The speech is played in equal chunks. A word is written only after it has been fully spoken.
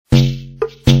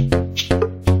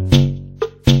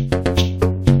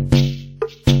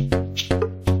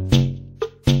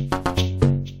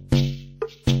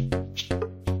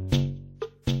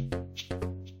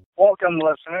welcome,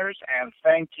 listeners, and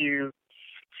thank you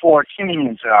for tuning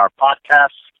into our podcast.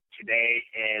 Today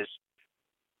is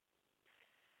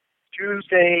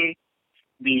Tuesday,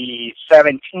 the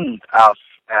 17th of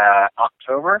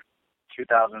October,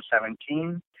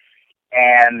 2017,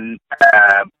 and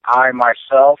I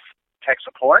myself, tech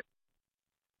support.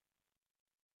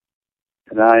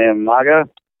 And I am Maga.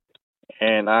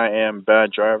 And I am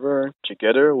Bad Driver.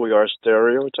 Together we are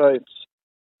Stereotypes.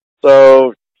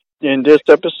 So, in this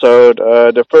episode,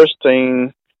 the first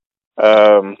thing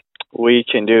we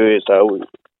can do is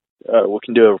we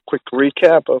can do a quick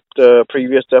recap of the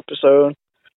previous episode.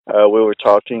 We were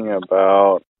talking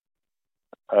about.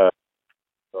 I'm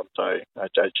sorry, I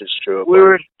just drew. We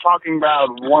were talking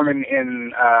about women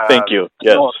in Thank you.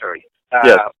 Yes. military.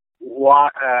 Yes. Why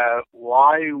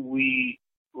we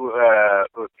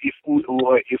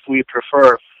if we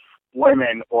prefer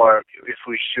women, or if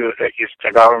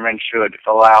the government should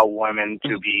allow women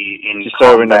to be in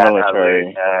serve in the combat military,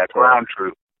 as a ground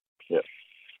troop. Yes.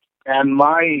 And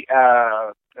my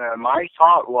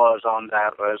thought was on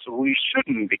that was we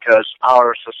shouldn't, because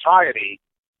our society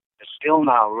is still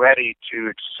not ready to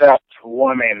accept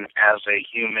women as a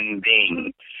human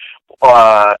being.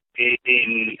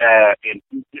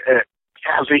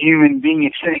 As a human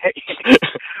being,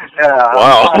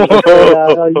 wow.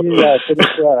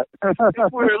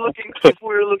 If we're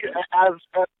looking as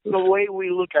the way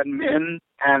we look at men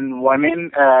and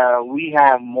women, we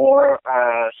have more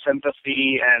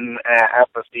sympathy and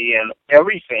empathy and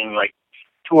everything like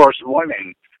towards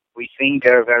women. We think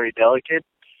they're very delicate.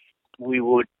 We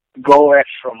would go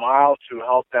extra mile to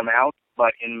help them out.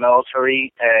 But in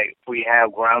military, if we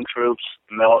have ground troops,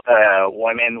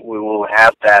 women, we will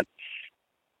have that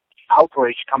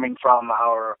outrage coming from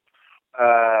our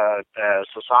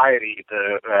society,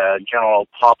 the general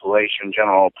population,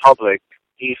 general public,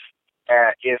 if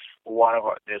one of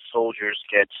the soldiers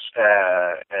gets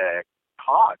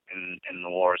caught in the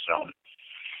war zone.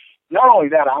 Not only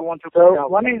that, I want to. So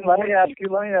let me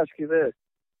ask you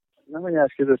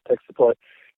this, tech support.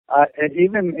 And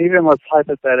even let's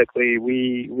hypothetically,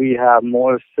 we have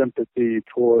more sympathy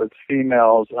towards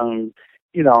females in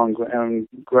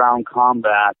ground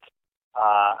combat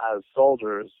as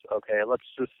soldiers. Okay, let's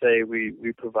just say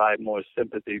we provide more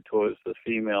sympathy towards the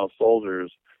female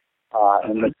soldiers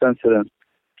in this incident.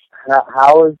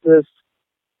 How is this?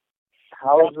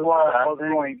 That's why I was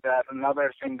going. That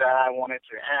another thing that I wanted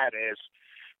to add is.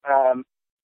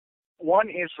 One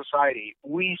is society.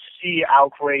 We see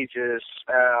outrages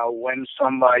when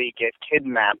somebody gets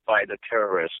kidnapped by the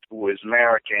terrorist who is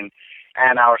American,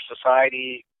 and our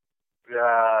society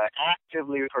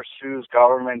actively pursues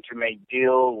government to make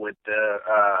deal with the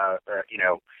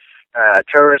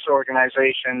terrorist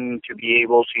organization to be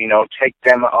able to take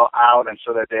them out, and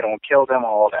so that they don't kill them,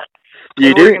 all that.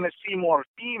 We're going to see more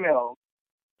females.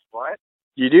 What?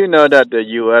 You do know that the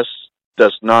U.S.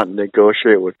 does not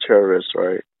negotiate with terrorists,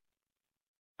 right?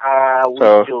 We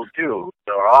still do.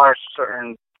 There are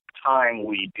certain time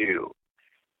we do.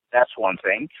 That's one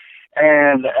thing.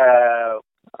 And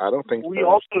I don't think we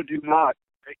also do not.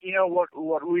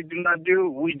 What we do not do?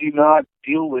 We do not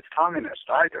deal with communists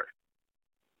either.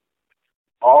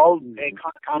 All a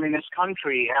communist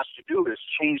country has to do is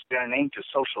change their name to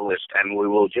socialist, and we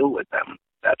will deal with them.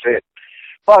 That's it.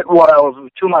 But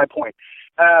to my point.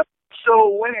 So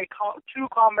when two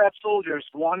combat soldiers,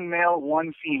 one male,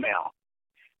 one female,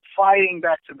 fighting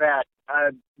back to back,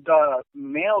 the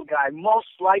male guy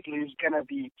most likely is going to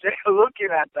be looking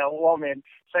at the woman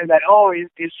saying that, oh,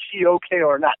 is she okay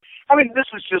or not? I mean,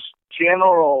 this is just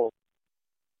general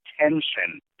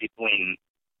tension between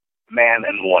man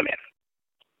and woman.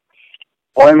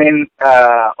 Women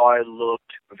are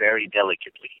looked very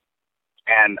delicately.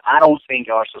 And I don't think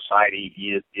our society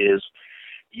is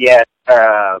yet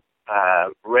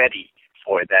ready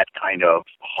for that kind of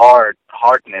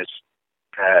hardness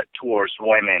towards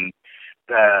women,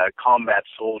 combat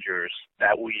soldiers,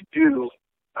 that we do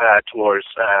towards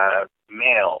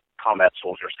male combat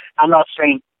soldiers. I'm not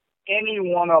saying any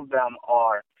one of them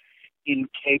are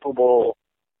incapable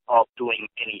of doing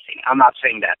anything. I'm not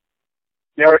saying that.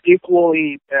 They're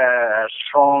equally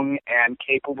strong and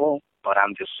capable, but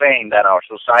I'm just saying that our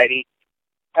society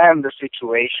and the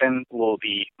situation will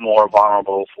be more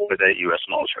vulnerable for the U.S.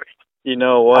 military. You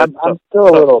know what? I'm still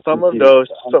a little some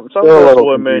confused. of those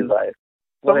women,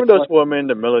 some of those women in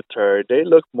the military, they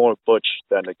look more butch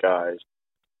than the guys.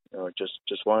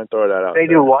 Just want to throw that out. They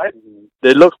do what?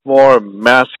 They look more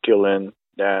masculine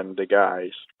than the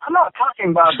guys. I'm not talking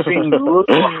about being look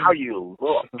or how you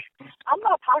look. I'm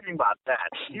not talking about that.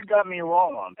 You got me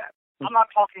wrong on that. I'm not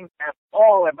talking at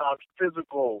all about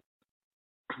physical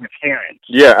parents.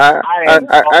 Yeah, I am I talking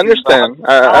about understand.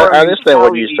 our I understand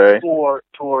what you mentality say.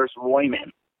 towards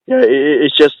women. Yeah,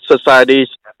 it's just society's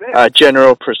That's it.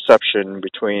 general perception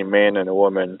between man and a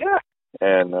woman. Yeah.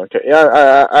 And okay,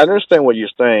 yeah, I understand what you're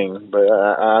saying, but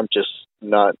I'm just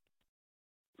not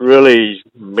really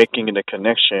making the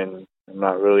connection. I'm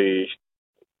not really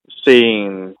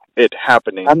seeing it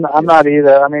happening. I'm not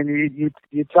either. I mean,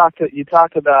 you talked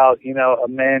about a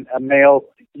male.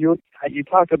 You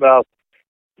talked about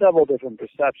several different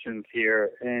perceptions here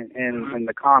in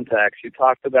the context. You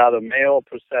talked about a male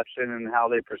perception and how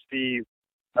they perceive,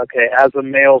 okay, as a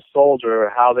male soldier,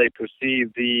 how they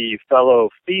perceive the fellow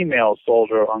female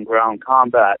soldier on ground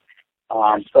combat.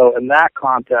 So in that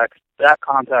context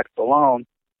alone,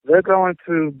 they're going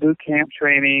through boot camp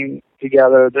training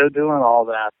together. They're doing all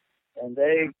that, and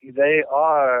they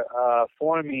are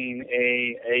forming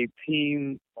a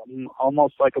team,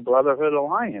 almost like a brotherhood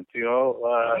alliance.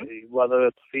 Whether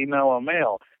it's female or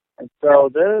male, and so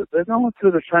they're going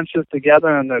through the trenches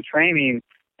together in their training.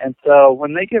 And so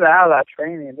when they get out of that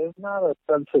training, there's not a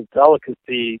sense of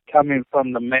delicacy coming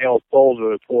from the male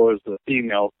soldier towards the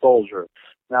female soldier.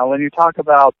 Now, when you talk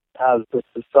about as the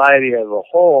society as a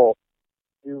whole,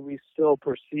 do we still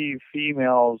perceive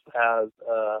females as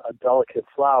a delicate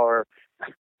flower?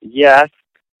 Yes,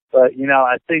 but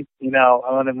I think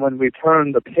when we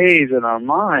turn the page in our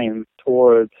minds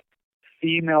towards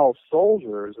female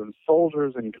soldiers and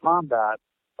soldiers in combat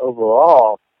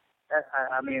overall,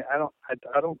 I don't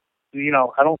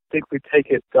think we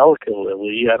take it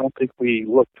delicately. I don't think we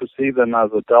perceive them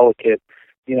as a delicate,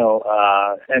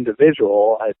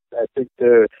 individual. I think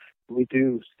we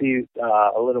do see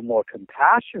a little more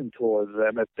compassion towards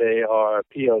them if they are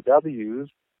POWs.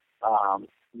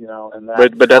 In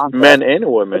that But that's context. men and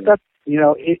women. But that's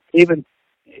either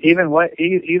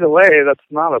way, that's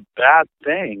not a bad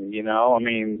thing.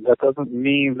 That doesn't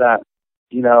mean that.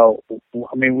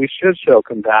 We should show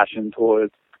compassion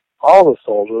towards all the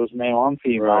soldiers, male and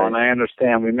female. Right. And I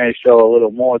understand we may show a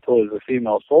little more towards the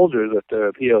female soldiers if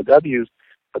they're POWs,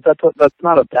 but that's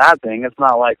not a bad thing. It's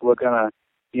not like we're gonna,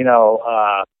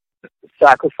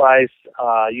 sacrifice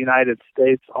United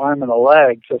States arm and a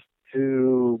leg just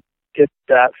to get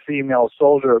that female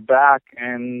soldier back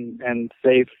and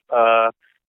safe harm.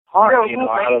 Out of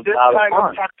harm.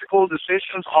 of tactical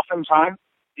decisions oftentimes.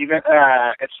 Even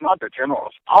it's not the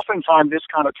generals. Oftentimes, this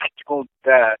kind of tactical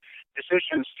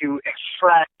decisions to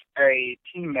extract a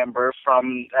team member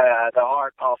from the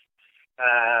heart of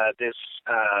this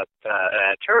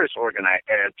terrorist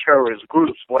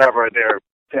groups, whatever their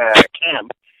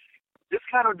camp. This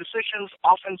kind of decisions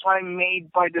oftentimes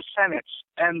made by the Senate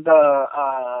and the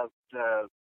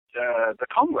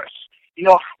Congress.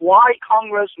 Why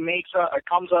Congress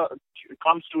comes to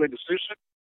a decision?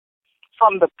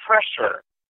 From the pressure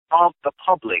of the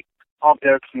public, of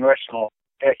their congressional,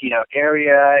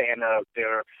 area, and of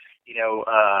their,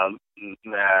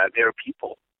 their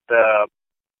people, their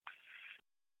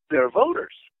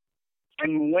voters.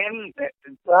 And when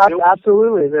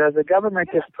absolutely, the government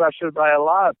gets pressured by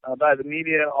by the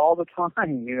media all the time,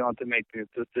 to make these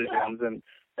decisions, and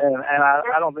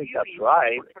I don't think that's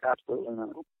right. Absolutely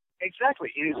not.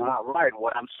 Exactly. It is not right.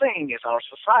 What I'm saying is our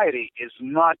society is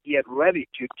not yet ready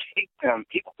to take them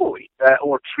equally,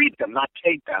 or treat them, not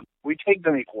take them. We take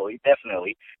them equally,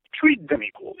 definitely. Treat them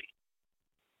equally.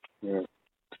 Yeah.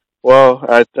 Well,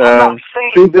 I'm not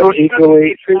saying treat them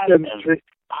equally.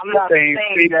 I'm not saying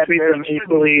that treat them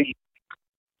equally.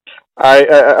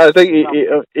 I think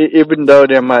even though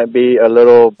there might be a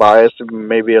little bias,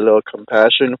 maybe a little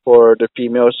compassion for the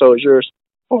female soldiers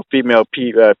or female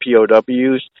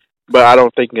POWs, but I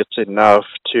don't think it's enough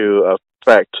to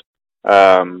affect,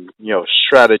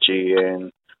 strategy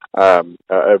and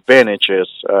advantages,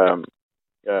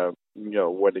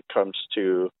 when it comes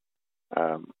to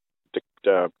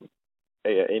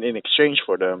in exchange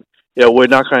for them. We're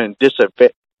not going to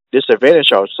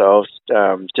disadvantage ourselves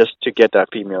just to get that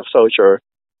female soldier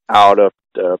out of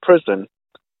the prison.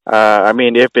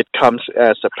 If it comes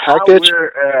as a package,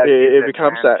 if it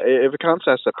comes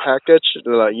as a package,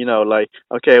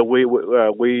 okay, we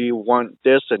want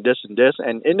this and this and this,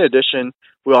 and in addition,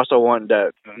 we also want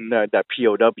that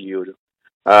POW.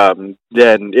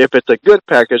 Then if it's a good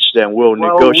package, then we'll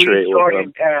negotiate with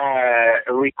them.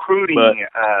 Recruiting.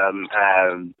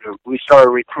 We started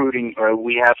recruiting.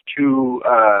 We have 2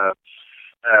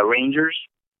 Rangers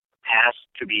asked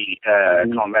to be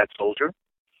combat soldier.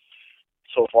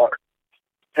 So far,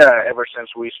 ever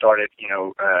since we started,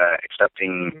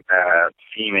 accepting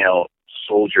female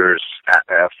soldiers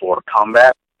for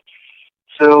combat.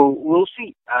 So we'll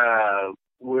see.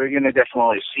 We're gonna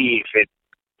definitely see if it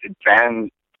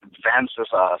advances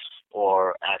us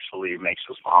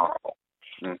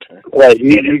Wait,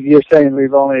 you're saying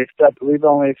we've only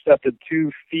accepted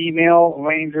 2 female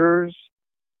rangers?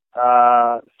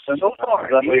 So far,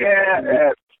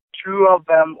 yeah, 2 of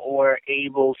them were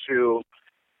able to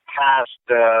pass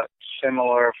the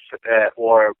similar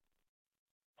or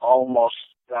almost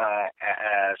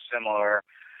similar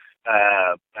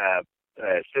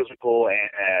physical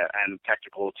and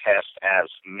technical tests as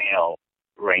male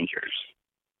rangers.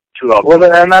 2 of them. Well,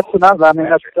 and that's another. I mean,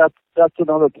 that's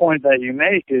another point that you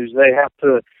make is they have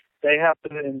to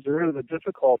endure the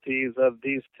difficulties of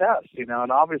these tests,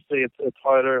 and obviously it's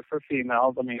harder for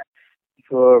females. I mean,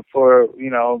 for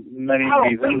many reasons. I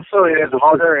don't think so. It is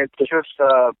harder. It's just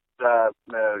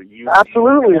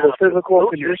absolutely the physical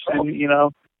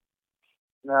condition.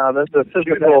 No, the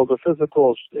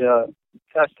physical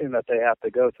testing that they have to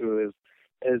go through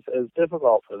is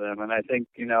difficult for them, and I think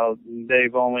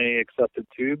they've only accepted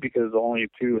 2 because only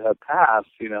 2 have passed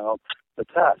the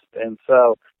test, and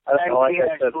so I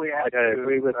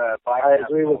agree with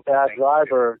Bad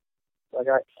Driver.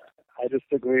 I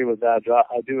just agree with that.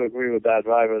 I do agree with Bad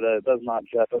Driver that it does not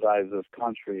jeopardize this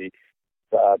country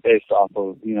based off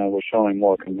of we're showing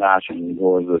more compassion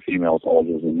towards the female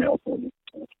soldiers and male soldiers.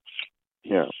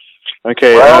 Yeah.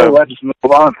 Okay. Well, let's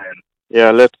move on then.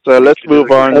 Yeah, let's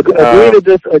move on. Agree to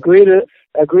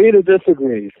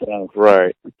disagree. So.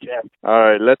 Right. Yeah. All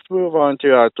right. Let's move on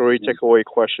to our 3 takeaway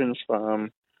questions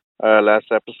from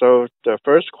last episode. The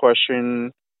first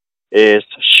question is: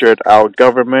 should our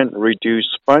government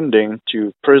reduce funding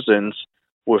to prisons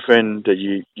within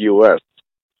the U.S.?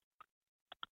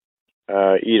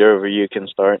 Either of you can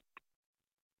start.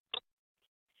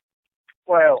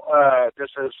 Well,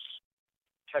 this is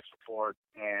tech support,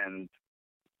 and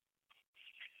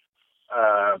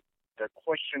the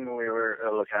question we were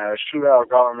looking at: should our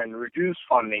government reduce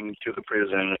funding to the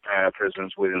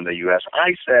prisons within the U.S.?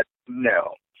 I said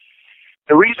no.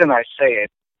 The reason I say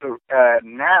it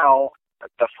now,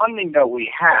 the funding that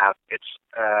we have, it's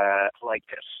like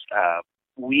this: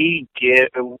 we give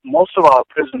most of our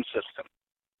prison system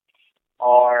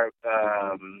are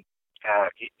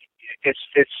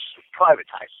it's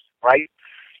privatized, right?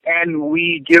 And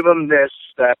we give them this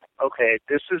that okay,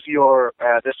 this is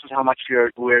how much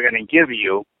we're going to give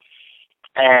you,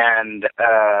 and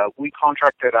we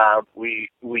contract it out. We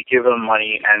give them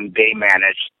money, and they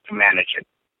manage it.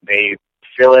 They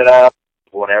fill it up,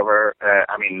 whatever.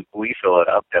 We fill it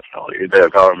up definitely. The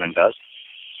government does.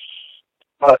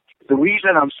 But the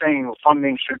reason I'm saying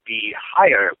funding should be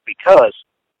higher because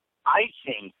I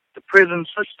think the prison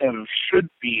system should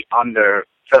be under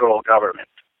federal government.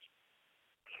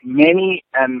 Many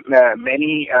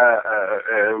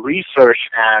research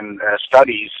and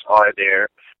studies are there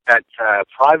that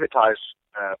privatized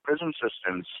prison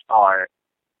systems are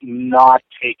not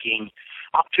taking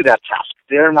up to that task.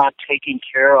 They're not taking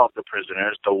care of the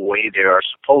prisoners the way they are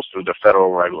supposed to, the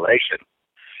federal regulation.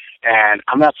 And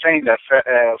I'm not saying that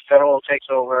federal takes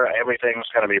over, everything's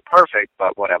going to be perfect,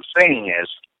 but what I'm saying is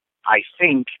I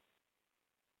think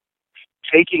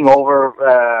taking over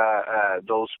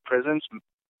those prisons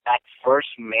at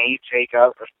first may take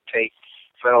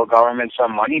federal government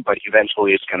some money, but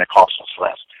eventually it's going to cost us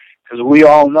less. Because we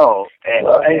all know,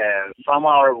 from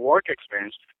our work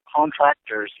experience,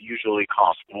 contractors usually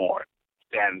cost more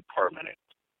than permanent.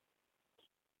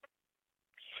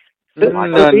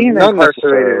 Being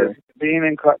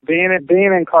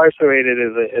incarcerated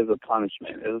is a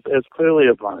punishment. It's clearly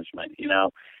a punishment,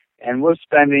 And we're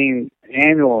spending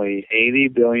annually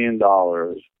 $80 billion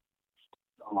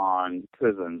on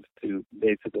prisons to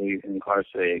basically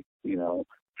incarcerate,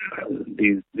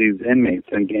 these inmates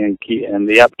and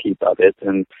the upkeep of it,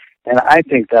 and I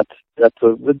think that's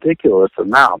a ridiculous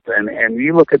amount. And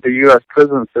you look at the U.S.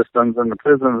 prison systems and the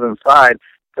prisons inside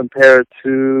compared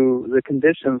to the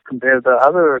conditions compared to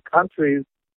other countries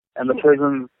and the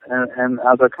prisons and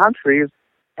other countries.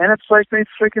 And it's like they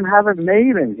freaking have it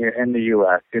made in here in the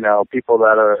U.S., people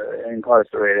that are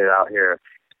incarcerated out here.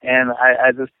 And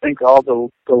I just think all the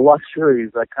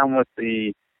luxuries that come with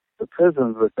the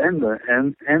prisons within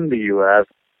the U.S.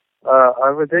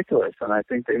 Are ridiculous, and I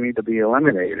think they need to be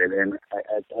eliminated. And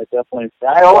I definitely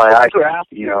think I also have to ask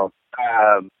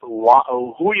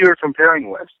who you're comparing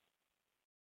with.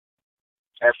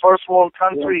 A first world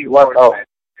country or United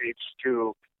States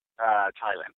to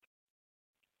Thailand?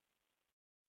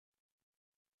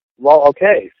 Well,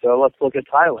 okay, so let's look at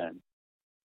Thailand.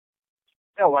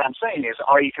 No, what I'm saying is,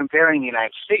 are you comparing the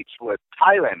United States with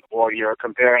Thailand, or you're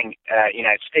comparing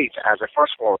United States as a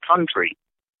first world country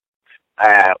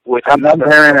with I'm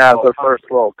comparing it as a first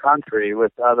world country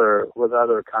with other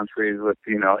countries, with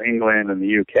England and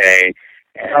the UK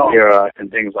and Europe and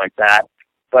things like that.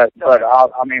 but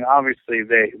I mean, obviously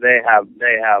they have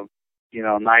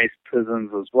nice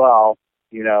prisons as well,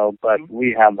 but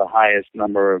we have the highest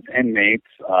number of inmates,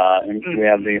 and we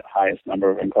have the highest number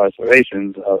of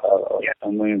incarcerations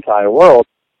in the entire world.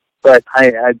 But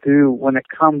I do, when it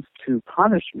comes to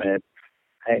punishment,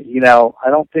 I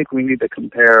don't think we need to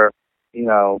compare,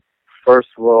 first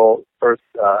world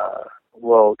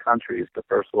countries to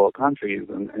first world countries,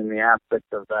 in the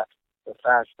aspect of that, the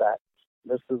fact that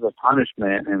this is a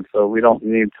punishment, and so we don't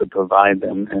need to provide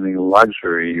them any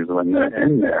luxuries when they're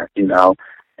in there,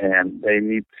 and they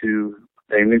need to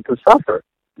suffer.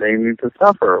 They need to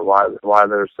suffer while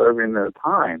they're serving their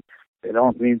time. They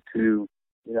don't need to,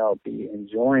 be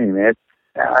enjoying it.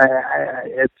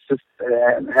 It's just,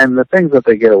 and the things that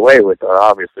they get away with are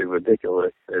obviously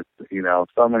ridiculous. It's,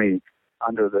 so many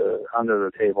under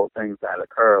the table things that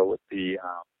occur with the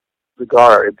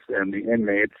guards and the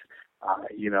inmates.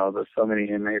 There's so many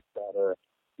inmates that are,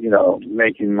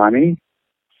 making money,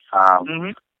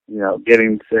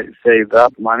 getting saved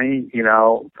up money,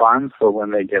 funds for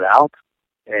when they get out,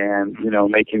 and,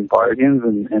 making bargains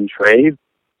and trade,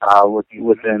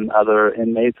 within other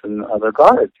inmates and other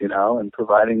guards, and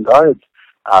providing guards,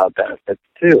 benefits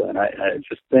too. And I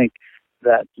just think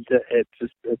that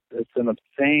it's an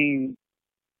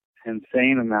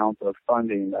insane amount of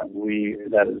funding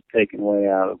that is taken away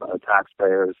out of our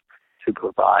taxpayers to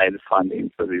provide funding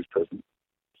for these prisons.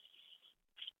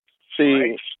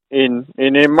 See, in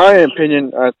my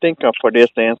opinion, I think for this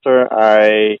answer,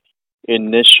 I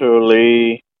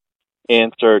initially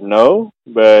answered no,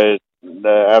 but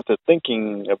after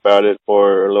thinking about it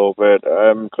for a little bit,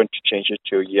 I'm going to change it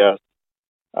to yes.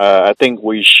 I think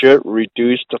we should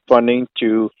reduce the funding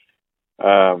to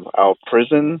our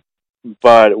prison,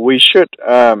 but we should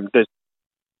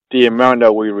the amount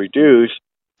that we reduce,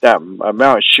 that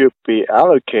amount should be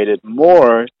allocated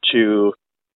more to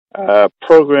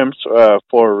programs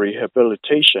for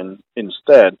rehabilitation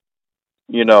instead.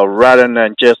 Rather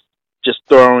than just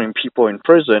throwing people in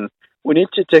prison, we need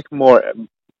to take more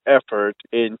effort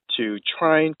into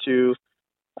trying to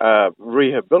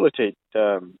rehabilitate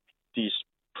these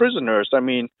prisoners. I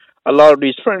mean, a lot of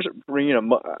these prisoners,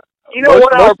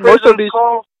 what our prisons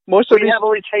call?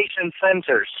 Rehabilitation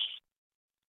centers.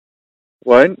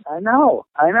 What? I know,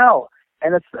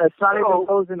 and it's not even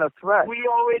posing a threat. We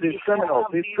already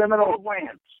have these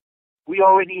programs. We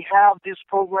already have these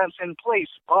programs in place,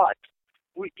 but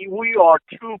we are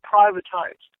too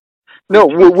privatized. No,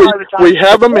 we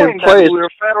have them in place. We're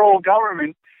federal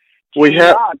government. We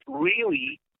not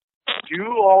really do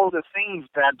all the things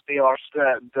that they are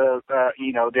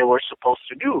they were supposed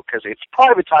to do, because it's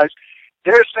privatized.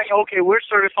 They're saying, okay, we're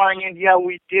certifying it. Yeah,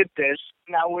 we did this.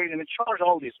 Now we're going to charge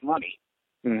all this money.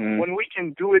 Mm-hmm. When we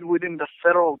can do it within the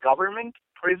federal government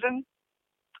prison,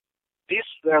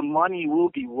 their money will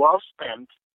be well spent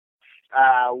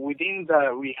within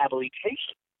the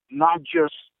rehabilitation, not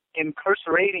just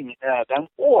incarcerating them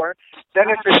or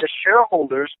benefit the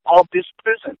shareholders of these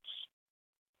prisons.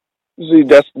 See,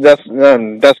 that's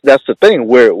the thing.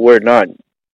 We're not.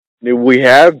 We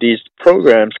have these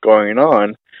programs going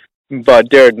on, but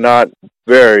they're not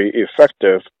very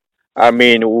effective. I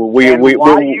mean, why you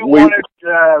want to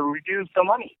reduce the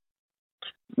money?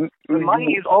 The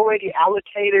money is already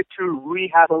allocated to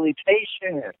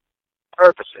rehabilitation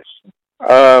purposes.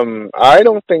 I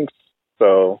don't think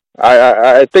so.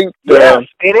 I think yes,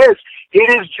 it is. It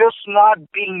is just not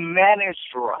being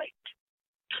managed right.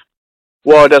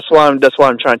 Well, that's why I'm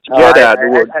trying to get at.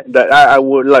 I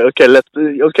would like,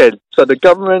 so the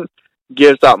government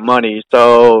gives out money,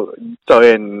 so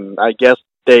in, I guess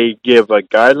they give a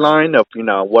guideline of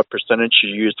what percentage you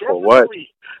use for what.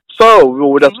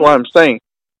 So that's why I'm saying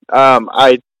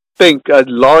I think a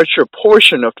larger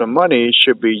portion of the money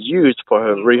should be used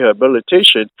for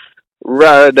rehabilitation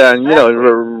rather than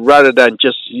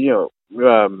just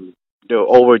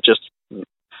over just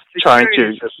trying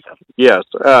to yes.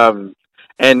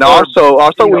 And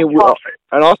also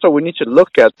we need to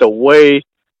look at the way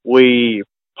we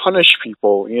punish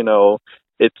people.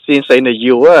 It seems in the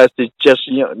U.S. it's just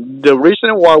the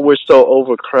reason why we're so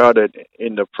overcrowded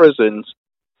in the prisons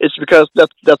is because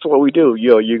that's what we do.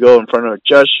 You go in front of a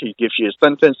judge, he gives you a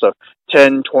sentence of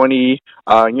 10, 20,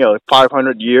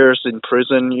 500 years in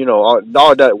prison. All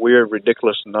that weird,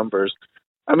 ridiculous numbers.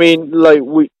 I mean,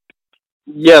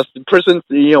 yes, prisons,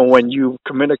 when you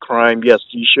commit a crime, yes,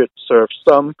 you should serve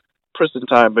some prison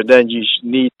time, but then you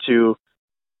need to,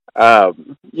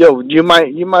 you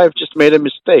might have just made a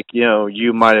mistake.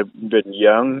 You might have been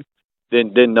young,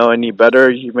 didn't know any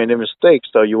better. You made a mistake,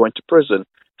 so you went to prison.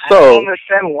 So I don't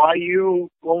understand why you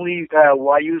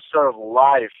serve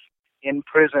life in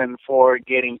prison for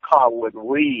getting caught with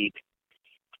weed,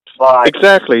 but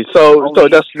exactly. So only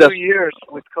that's 2 years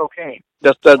with cocaine.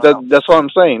 that's what I'm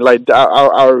saying. Like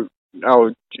our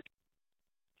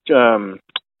um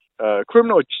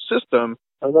criminal system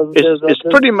is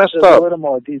pretty messed There's a up. little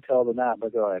more detail than that,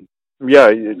 but go ahead.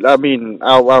 Yeah, I mean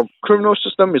our criminal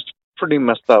system is pretty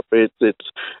messed up. It's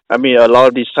I mean a lot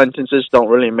of these sentences don't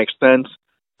really make sense.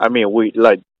 I mean we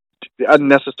like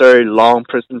unnecessary long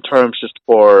prison terms just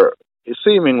for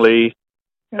seemingly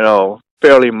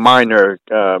fairly minor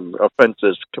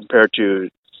offenses compared to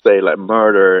say like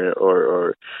murder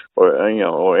or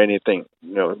anything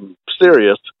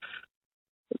serious.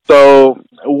 So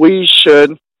we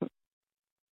should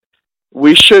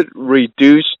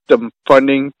reduce the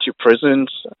funding to prisons,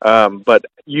 but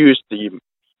use the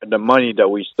money that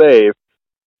we save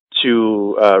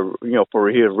to for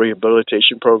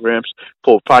rehabilitation programs,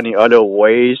 for finding other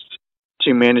ways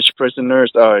to manage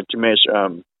prisoners, to manage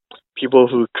people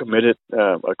who committed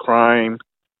a crime.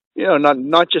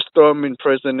 Not just throw them in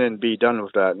prison and be done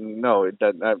with that. No,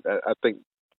 that I think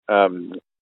um,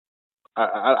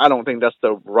 I don't think that's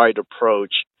the right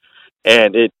approach,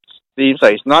 and it seems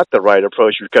like it's not the right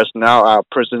approach because now our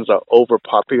prisons are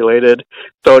overpopulated,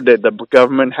 so that the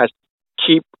government has to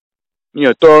keep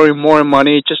throwing more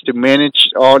money just to manage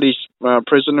all these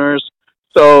prisoners.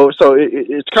 So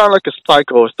it's kind of like a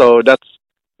cycle. So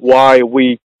why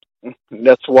we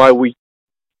that's why we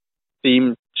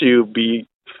seem to be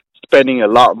spending a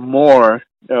lot more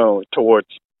towards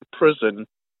prison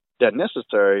than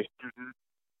necessary. Hmm.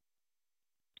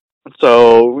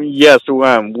 So yes,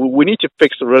 we need to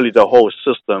fix really the whole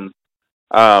system.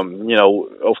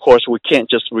 Of course, we can't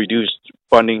just reduce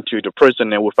funding to the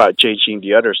prison and without changing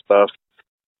the other stuff.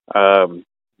 Um,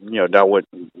 that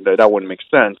wouldn't make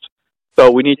sense.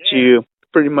 So we need Yeah. to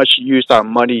pretty much use our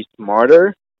money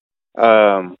smarter.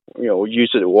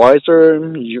 Use it wiser.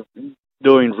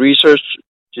 Doing research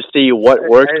to see what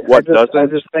works, what I doesn't.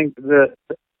 just think that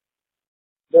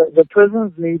the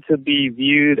prisons need to be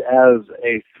viewed as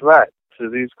a threat to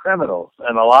these criminals,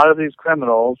 and a lot of these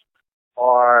criminals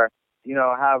are,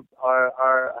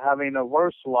 are having a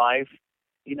worse life,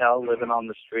 living on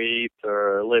the streets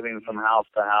or living from house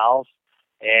to house,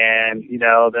 and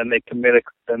then they commit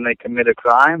a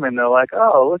crime, and they're like,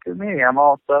 oh, look at me, I'm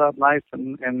all set up nice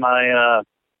in my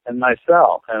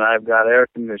cell, and I've got air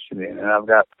conditioning, and I've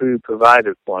got food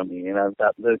provided for me, and I've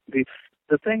got the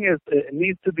thing is, it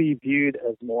needs to be viewed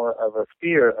as more of a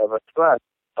fear, of a threat.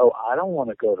 Oh, I don't want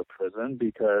to go to prison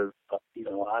because, I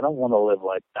don't want to live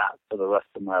like that for the rest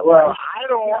of my Well, life. I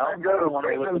don't want to go to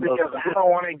prison because I don't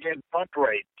want to get butt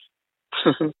raped.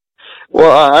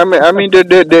 Well, I mean,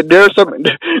 there's some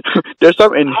there's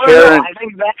some I don't know. inherent. I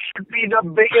think that should be the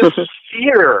biggest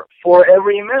fear for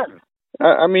every man.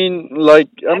 I mean, like,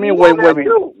 I mean, when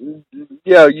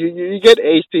yeah, you get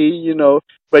AC,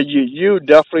 but you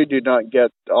definitely do not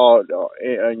get all of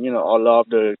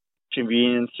the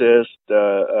conveniences,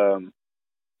 that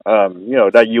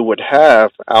you would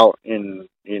have out in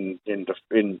the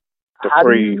How do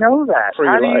free you know that? free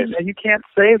How do life. you can't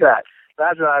say that.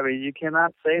 Bad driver, you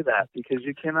cannot say that because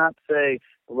you cannot say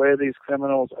where these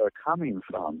criminals are coming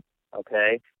from,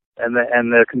 okay? And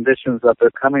the conditions that they're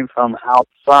coming from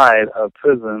outside of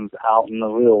prisons, out in the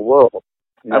real world.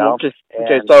 I mean,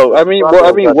 okay. So I mean,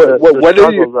 whether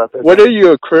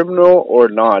you're a criminal or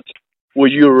not,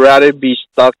 would you rather be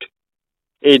stuck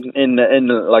in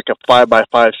like a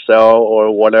 5x5 cell or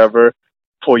whatever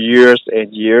for years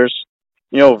and years,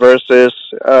 versus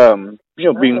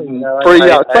being free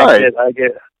outside?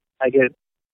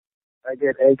 I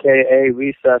get AKA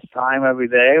recess time every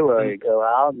day where I go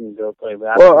out and go play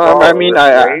basketball. Well, I mean,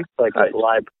 I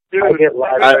get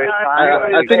library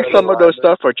time. I think some of those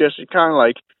stuff are just kind of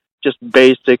like just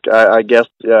basic, I guess,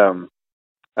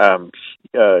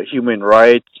 human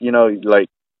rights. Like,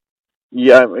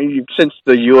 yeah, since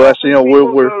the U.S., we're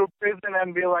go to prison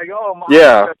and be like, oh, my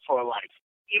yeah. for life.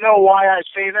 You know why I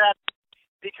say that?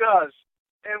 Because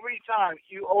every time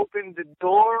you open the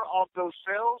door of those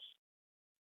cells,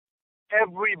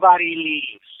 everybody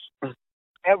leaves.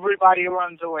 Everybody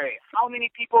runs away. How many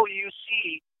people you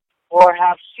see or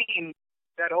have seen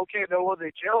that, okay, there was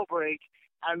a jailbreak,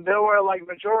 and there were, like,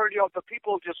 majority of the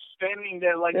people just standing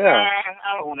there like, Yeah.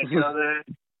 I don't want to go there.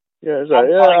 Yeah,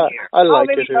 I like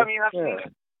it too. Seen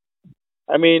it?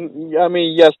 I mean,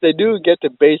 yes, they do get the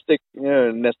basic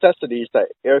necessities like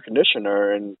air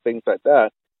conditioner and things like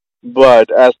that. But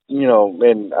as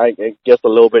and I guess a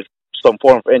little bit some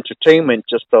form of entertainment,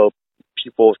 just so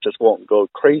people just won't go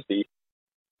crazy.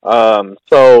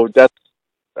 So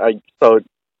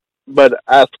but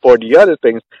as for the other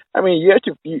things, I mean,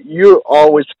 you're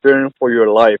always fearing for your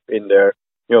life in there.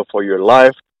 For your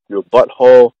life, your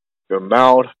butthole, your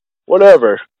mouth,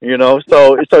 whatever.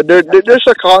 So there's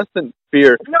a constant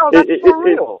fear. No, that's for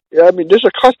real. Yeah, I mean, there's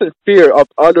a constant fear of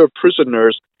other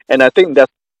prisoners, and I think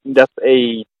that's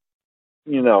a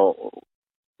you know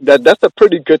that's a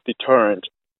pretty good deterrent.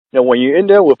 When you're in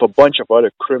there with a bunch of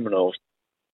other criminals,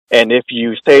 and if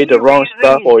you say the wrong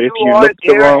stuff or if you look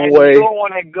the wrong way, you don't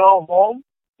want to go home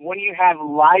when you have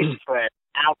life threat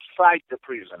outside the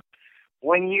prison.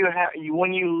 When you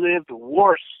lived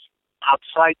worse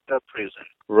outside the prison.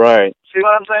 Right. See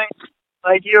what I'm saying?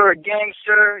 Like, you're a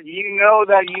gangster, you know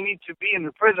that you need to be in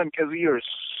the prison because you're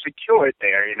secured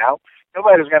there.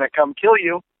 Nobody's gonna come kill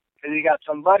you because you got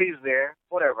some buddies there,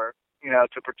 whatever,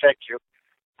 to protect you.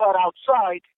 But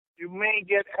outside, you may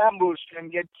get ambushed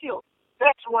and get killed.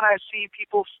 That's when I see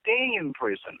people stay in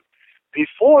prison.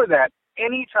 Before that,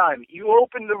 anytime you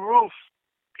open the roof,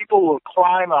 people will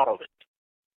climb out of it.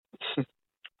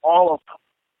 All of them.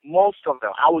 Most of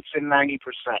them. I would say 90%.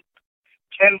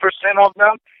 10% of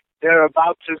them, they're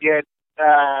about to they're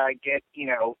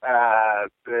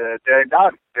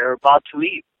done. They're about to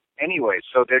leave anyway.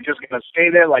 So they're just going to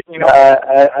stay there like, I'm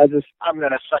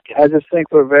going to suck it. I just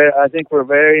think we're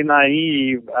very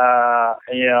naive,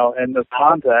 in the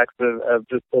context of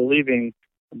just believing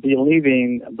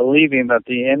that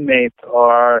the inmates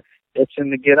are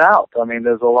itching to get out. I mean,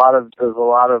 there's a lot of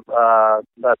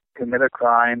that commit a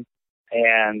crime,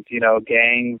 and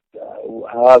gangs,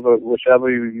 whichever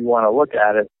you want to look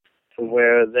at it, to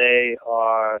where they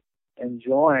are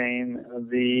enjoying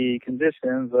the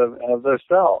conditions of their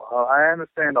cell. I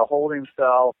understand a holding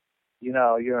cell.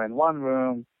 You're in one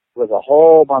room with a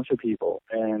whole bunch of people,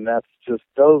 and that's just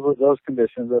those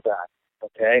conditions are bad.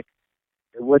 Okay,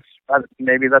 which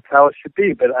maybe that's how it should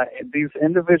be. But these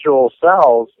individual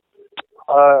cells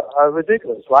are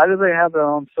ridiculous. Why do they have their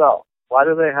own cell? Why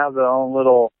do they have their own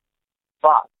little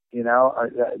spot?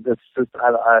 That's just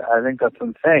I think that's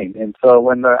insane. And so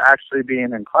when they're actually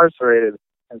being incarcerated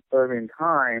and serving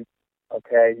time,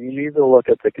 okay, you need to look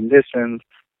at the conditions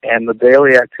and the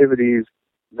daily activities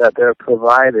that they're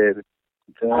provided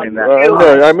during that time.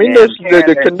 No, I mean, there's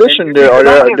the condition there.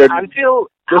 Until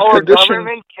our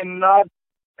government cannot,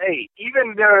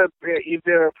 even if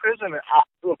they're a prisoner,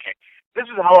 okay, this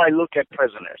is how I look at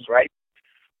prisoners, right?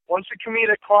 Once you commit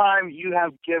a crime, you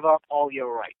have give up all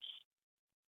your rights.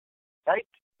 Right?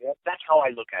 Yep. That's how I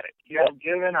look at it. You have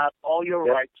given up all your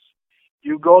rights.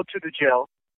 You go to the jail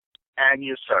and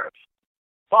you serve.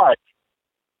 But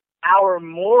our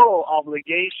moral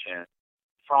obligation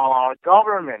from our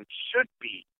government should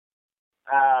be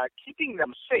keeping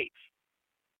them safe,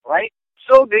 right?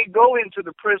 So they go into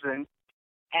the prison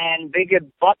and they get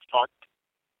butt fucked.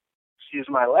 Excuse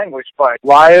my language, but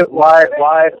why are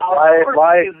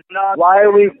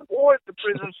we? Or the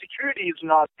prison security is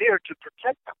not there to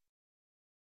protect them.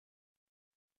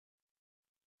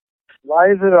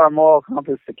 Why is it our moral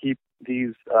compass to keep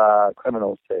these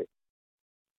criminals safe?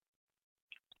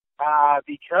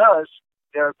 Because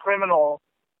they're criminal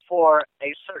for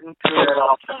a certain period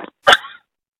of time.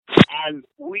 And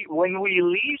when we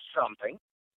leave something,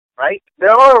 right,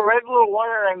 there are regular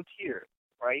wire and tears,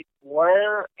 right?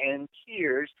 Wire and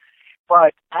tears,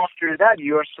 but after that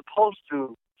you're supposed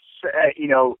to,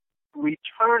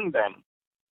 return them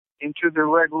into the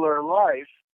regular life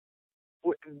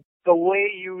the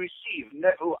way you receive,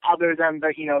 other than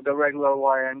the regular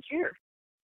wire and tear.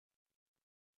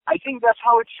 I think that's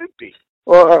how it should be.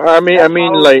 Well, I mean,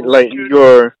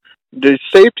 the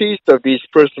safeties of these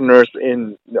prisoners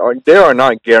they are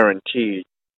not guaranteed.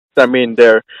 I mean,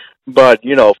 but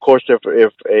of course,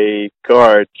 if a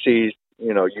guard sees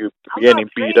you getting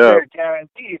beat up, they're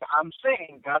guaranteed. I'm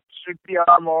saying that should be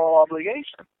our moral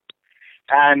obligation.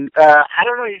 And I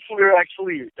don't know if we're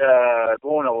actually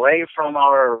going away from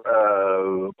our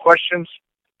questions,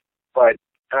 but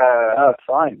no, it's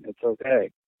fine. It's okay.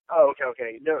 Oh,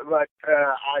 okay. No, but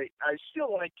I still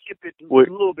want to keep it a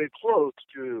little bit close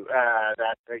to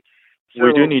that. So,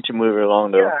 we do need to move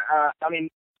along, though. Yeah, I mean,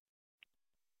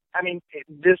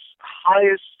 this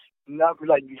high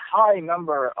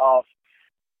number of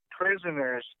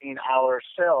prisoners in our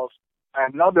cells.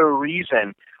 Another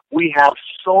reason we have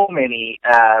so many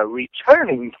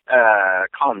returning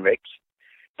convicts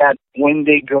that when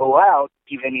they go out,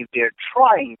 even if they're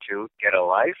trying to get a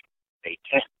life, they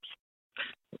can't.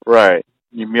 Right.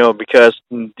 Because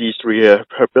these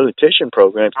rehabilitation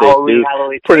programs, they do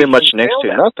pretty much next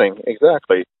to nothing.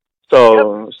 Exactly.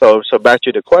 So back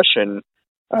to the question.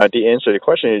 The answer to the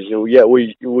question is,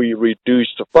 we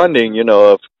reduce the funding,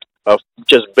 of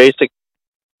just basic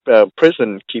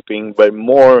prison keeping, but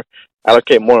more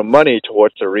allocate more money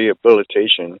towards the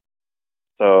rehabilitation.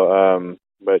 So,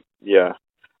 but yeah,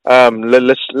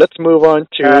 let's move on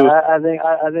to.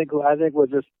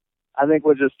 I think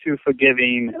we're just too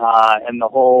forgiving in the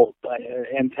whole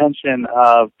intention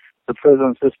of the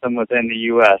prison system within the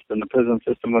U.S. And the prison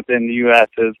system within the U.S.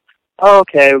 is,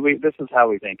 this is how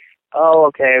we think.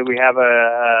 We have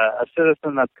a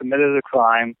citizen that's committed a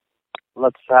crime.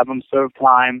 Let's have him serve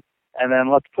time, and then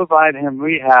let's provide him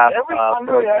rehab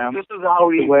program. This is how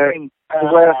we think.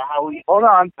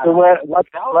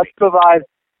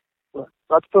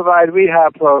 Let's provide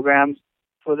rehab programs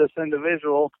for this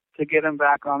individual to get him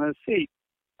back on his feet.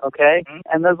 Okay,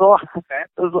 and there's a lot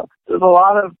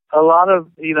of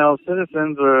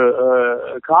citizens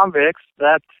or convicts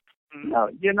that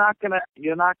you're not gonna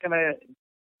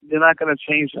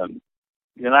change them.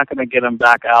 You're not gonna get them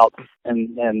back out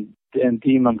and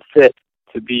deem them fit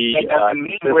to be.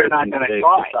 We're not gonna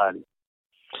try. Society.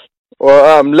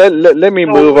 Well, let me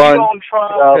move on.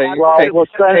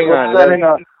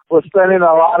 We're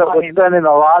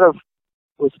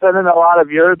spending a lot of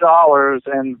your dollars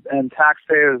and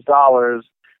taxpayers' dollars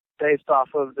based off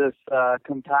of this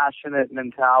compassionate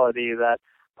mentality that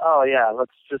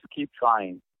let's just keep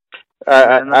trying.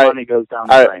 And the money goes down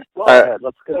the drain. Go ahead.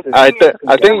 Let's continue.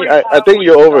 I think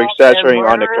you're over exaggerating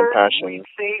on the compassion. We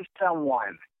saved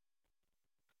someone.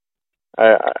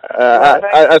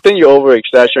 I think you're over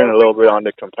exaggerating a little bit on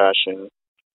the compassion.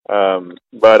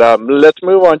 But let's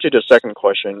move on to the second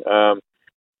question.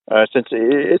 Since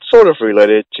it's sort of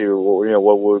related to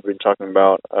what we've been talking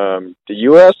about. The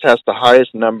U.S. has the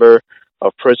highest number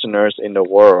of prisoners in the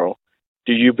world.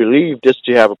 Do you believe this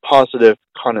to have a positive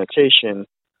connotation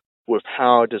with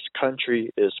how this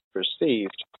country is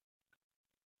perceived?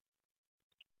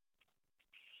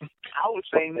 I would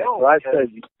say no. Well, I said,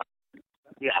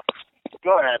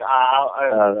 go ahead.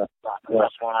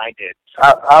 That's one I did.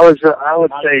 I would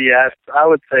say yes. I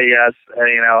would say yes.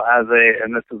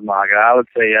 And this is MAGA. I would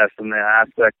say yes in the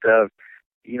aspect of,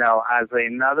 as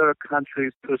another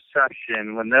country's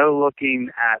perception when they're looking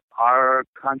at our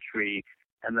country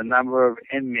and the number of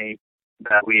inmates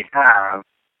that we have,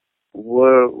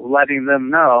 we're letting them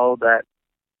know that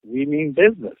we mean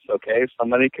business. Okay, if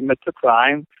somebody commits a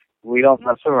crime, we don't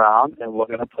mess around, and we're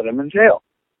going to put them in jail.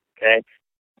 Okay.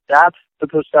 That's the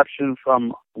perception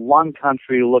from one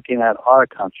country looking at our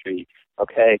country,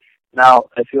 okay? Now,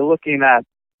 if you're looking at,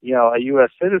 a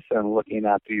U.S. citizen looking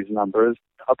at these numbers,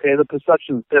 okay, the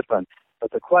perception's different.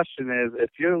 But the question is,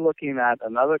 if you're looking at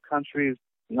another country's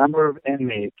number of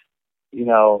inmates, and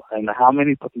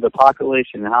the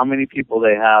population, how many people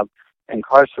they have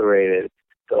incarcerated,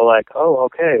 they're like,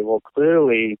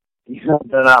 clearly,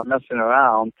 they're not messing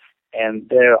around, and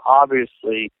they're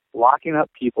obviously locking up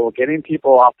people, getting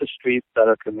people off the streets that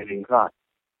are committing crime.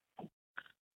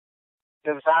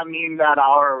 Does that mean that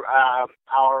our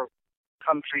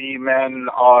countrymen,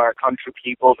 our country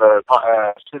people, the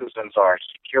citizens are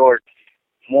secured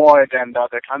more than the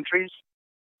other countries?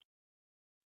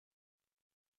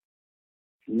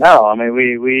 No, I mean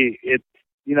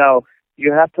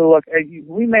you have to look.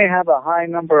 We may have a high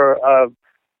number of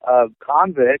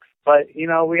convicts, but we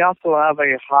also have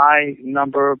a high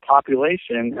number of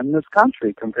population in this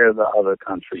country compared to other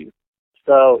countries.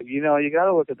 So you got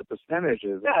to look at the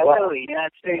percentages. Yeah, really,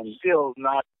 United States still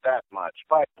not that much,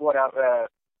 but whatever.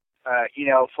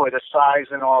 For the size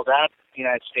and all that,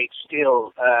 United States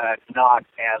still not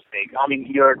as big. I mean,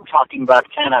 you're talking about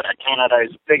Canada. Canada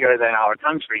is bigger than our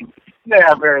country. They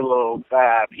have very little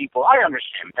people. I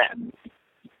understand that.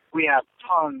 We have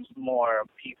tons more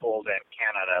people than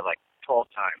Canada, like 12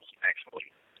 times, actually.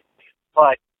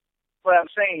 But what I'm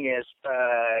saying is,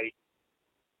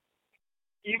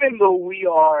 even though we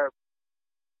are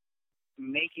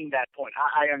making that point,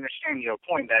 I understand your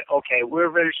point that, okay, we're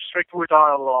very strict with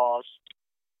our laws.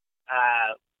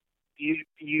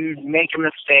 You make a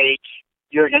mistake,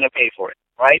 you're going to pay for it,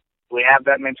 right? We have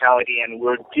that mentality, and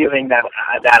we're giving that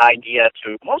idea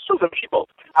to most of the people.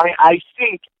 I mean, I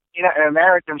think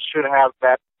Americans should have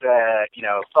that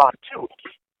thought too.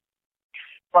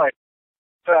 But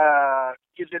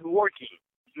is it working?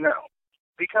 No,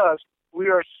 because we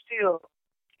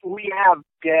have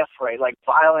death rate, like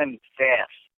violent death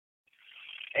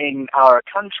in our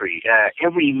country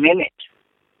every minute.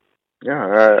 Yeah,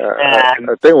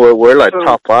 I think we're like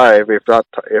top 5, if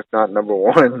not number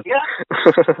 1. Yeah,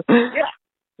 yeah.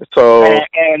 So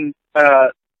and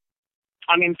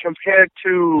I mean, compared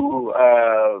to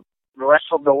the rest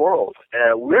of the world,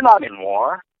 we're not in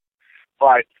war,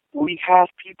 but we have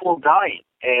people dying.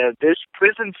 This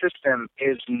prison system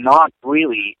is not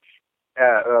really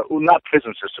not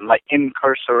prison system, like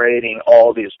incarcerating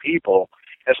all these people,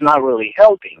 is not really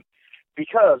helping,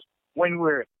 because when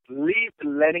we're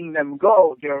letting them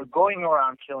go, they're going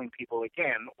around killing people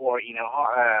again, or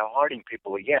hurting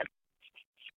people again.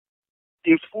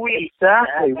 If we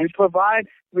exactly, we provide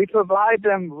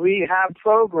them rehab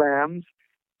programs,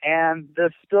 and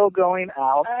they're still going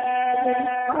out.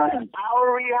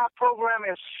 Our rehab program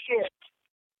is shit,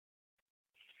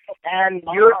 and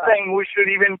you're saying we should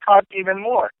even cut even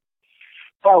more.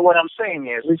 But what I'm saying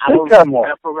is, we should cut more.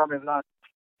 That program is not.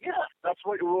 Yeah, that's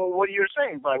what you're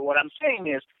saying. But what I'm saying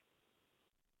is,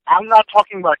 I'm not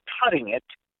talking about cutting it.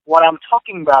 What I'm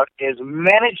talking about is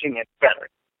managing it better.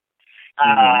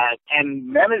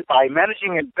 And by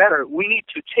managing it better, we need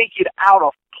to take it out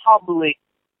of public,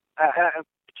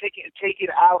 take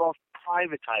it out of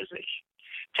privatization,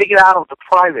 take it out of the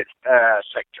private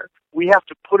sector. We have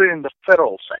to put it in the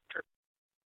federal sector.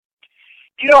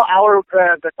 Our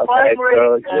the crime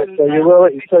rate.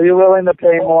 So you're willing to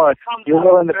pay more. You're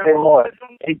willing to pay more.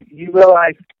 You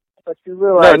realize.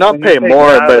 No, not pay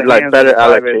more, but like better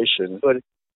allocation. But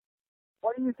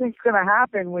what do you think is going to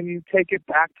happen when you take it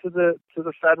back to the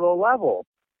federal level?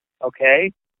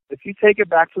 Okay, if you take it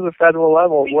back to the federal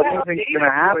level, what do you think is going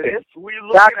to happen?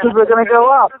 Taxes are going to go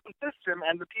up. System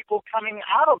and the people coming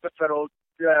out of the federal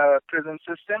prison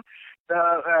system,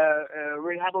 the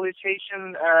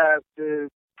rehabilitation the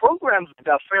programs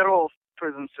the federal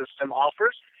prison system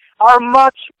offers are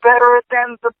much better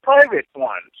than the private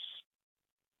ones.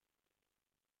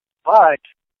 But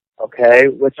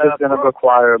which is going to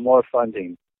require more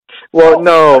funding. Well,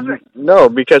 no,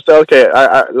 because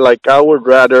I would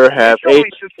rather have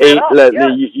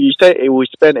you say we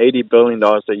spend $80 billion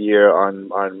a year on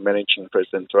managing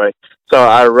prisons, right? So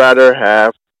I'd rather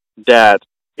have that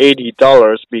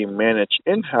 $80 being managed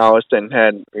in-house and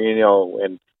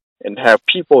and have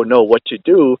people know what to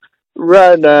do,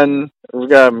 rather than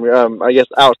I guess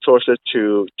outsource it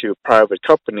to private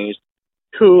companies.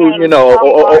 Who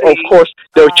of course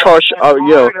they'll charge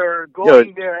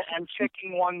going there and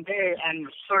checking one day and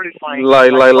certifying of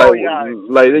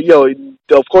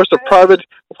course the private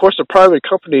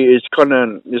company is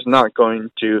not going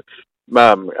to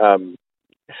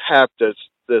have this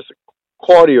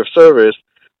quality of service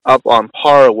up on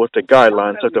par with the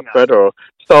guidelines of the federal.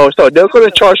 So they're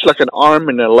going to charge like an arm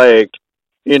and a leg.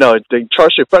 They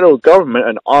charge the federal government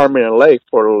an arm and a leg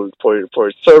for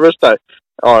service that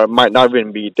might not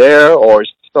even be there, or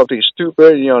something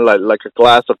stupid, like a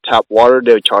glass of tap water.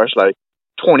 They charge like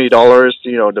 $20,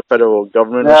 the federal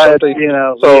government or something. We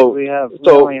only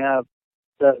have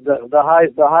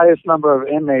the highest number of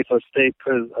inmates are state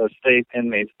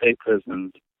inmates, state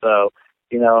prisons. So,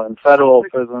 in federal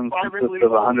prisons consists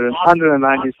of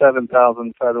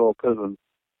 197,000 federal prisons.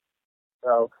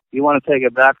 So you want to take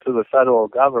it back to the federal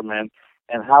government,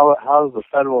 and how is the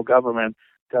federal government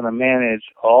going to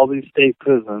manage all these state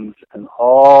prisons and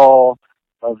all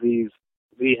of these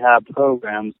rehab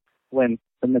programs when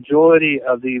the majority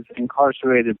of these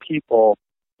incarcerated people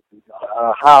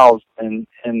are housed in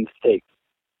states?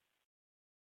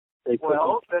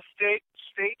 Well, the state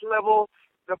level,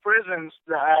 the prisons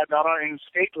that are in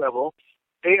state level,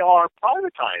 they are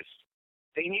privatized.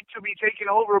 They need to be taken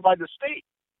over by the state.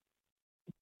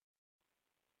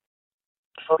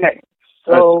 Okay,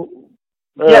 so.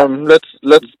 I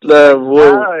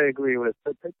agree with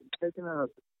it. Taking it to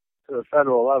the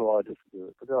federal level, I disagree with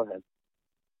it. But go ahead.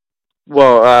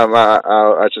 Well,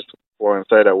 I just want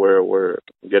to say that we're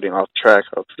getting off track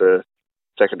of the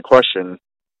second question.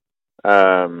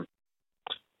 But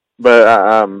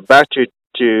back to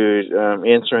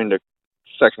answering the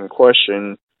second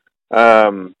question.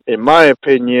 In my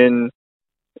opinion,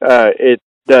 it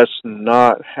does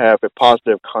not have a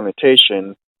positive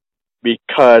connotation.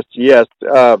 Because yes,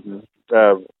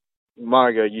 Marga,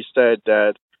 you said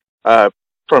that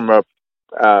from a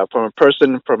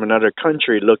person from another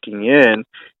country looking in,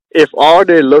 if all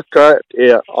they look at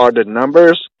are the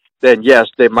numbers, then yes,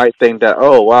 they might think that,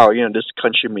 oh wow, this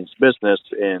country means business,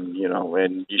 and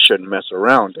and you shouldn't mess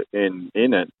around in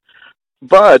it.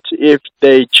 But if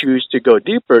they choose to go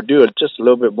deeper, do just a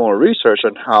little bit more research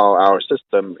on how our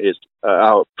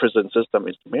prison system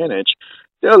is managed,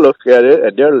 they'll look at it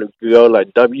and they'll go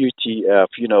like, WTF,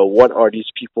 what are these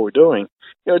people doing?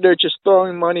 They're just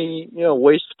throwing money,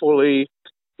 wastefully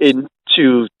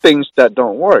into things that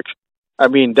don't work. I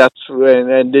mean, that's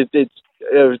and it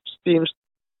seems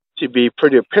to be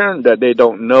pretty apparent that they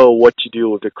don't know what to do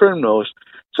with the criminals,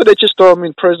 so they just throw them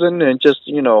in prison and just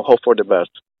hope for the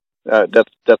best. That's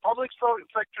public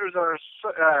sectors are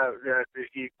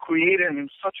created in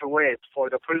such a way for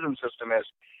the prison system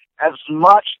as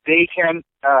much they can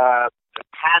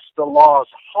pass the laws,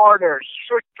 harder,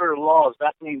 stricter laws.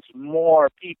 That means more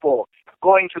people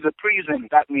going to the prison.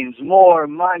 That means more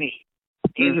money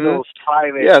in those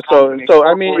private companies. So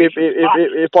I mean,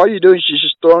 if all you do is you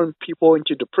just throwing people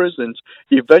into the prisons,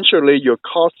 eventually your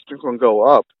costs are going to go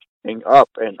up and up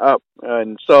and up,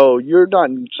 and so you're not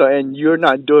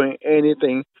doing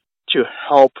anything to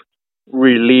help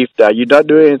relieve that. You're not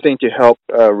doing anything to help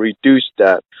reduce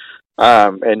that.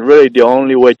 And really, the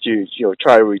only way to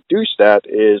try to reduce that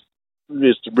is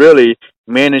really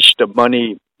manage the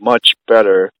money much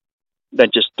better than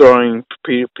just throwing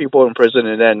people in prison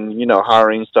and then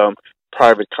hiring some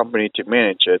private company to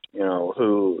manage it.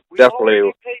 Who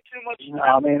definitely pay too much.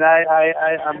 I mean,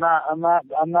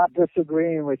 I'm not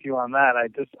disagreeing with you on that.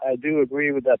 I do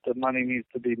agree with that. The money needs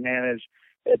to be managed.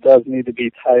 It does need to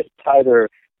be tighter,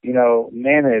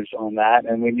 managed on that,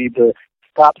 and we need to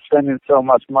stop spending so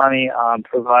much money on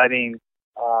providing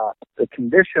the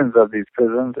conditions of these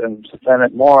prisons and spend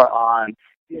it more on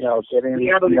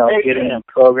getting them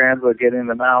programs or getting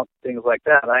them out, things like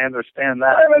that. I understand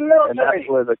that, and that's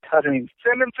where the cutting.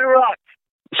 Send them to Iraq.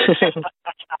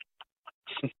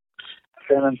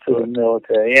 Send them to the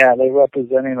military. Yeah, they're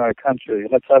representing our country.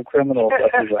 Let's have criminals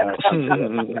represent our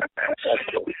country.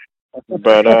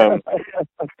 But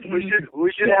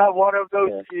we should have one of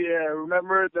those.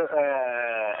 Remember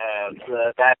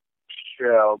that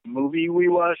movie we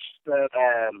watched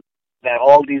that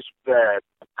all these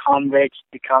convicts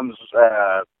becomes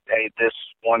this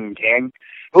one gang.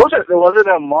 Was it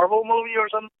a Marvel movie or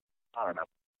something? I don't know.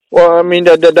 Well, I mean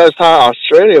that's how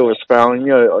Australia was found.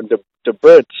 The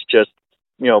Brits just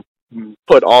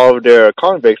put all of their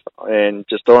convicts and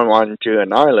just throw them onto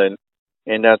an island.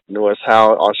 And that was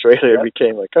how Australia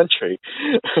became a country.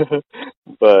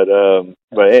 but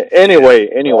anyway.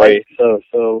 Right. So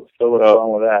what's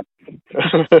wrong with that?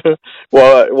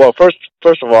 well,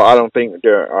 first of all, I don't think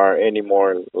there are any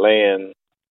more land,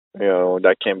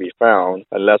 that can be found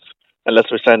unless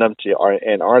we send them to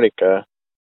Antarctica.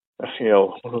 But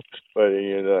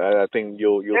I think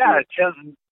you'll. Yeah, because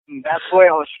that's why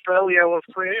Australia was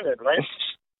created, right?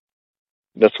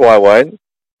 That's why what?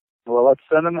 Well, let's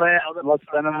send them to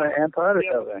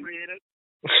Antarctica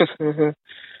then.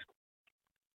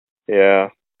 Yeah.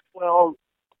 Well,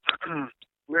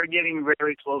 we're getting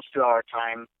very close to our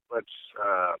time. Let's.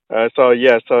 So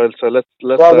let's.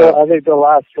 Well, I think the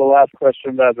last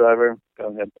question, Bad Driver. Go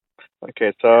ahead.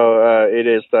 Okay, so it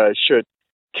is should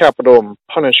capital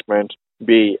punishment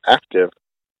be active?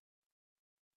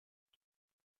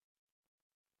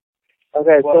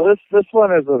 Okay, so this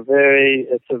one is a very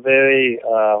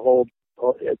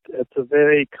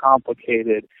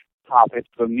complicated topic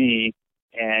for me,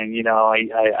 and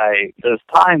I there's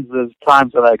times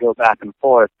that I go back and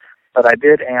forth, but I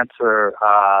did answer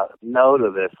no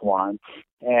to this one,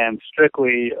 and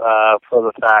strictly for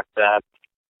the fact that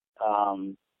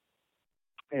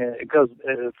it goes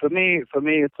for me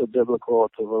it's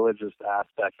a religious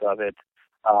aspect of it.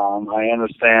 I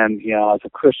understand, as a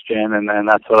Christian, and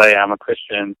that's what I am, a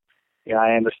Christian.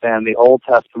 I understand the Old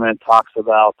Testament talks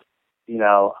about,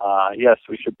 yes,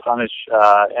 we should punish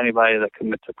anybody that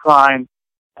commits a crime,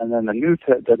 and then the New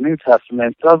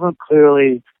Testament doesn't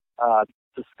clearly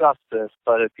discuss this.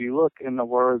 But if you look in the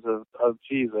words of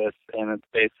Jesus, and it's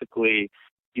basically,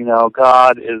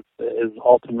 God is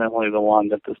ultimately the one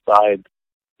that decides,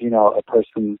 a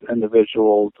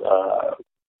individual's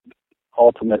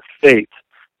ultimate fate.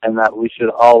 And that we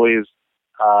should always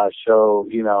show,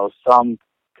 some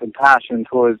compassion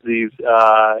towards these,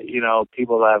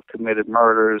 people that have committed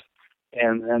murders,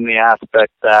 and the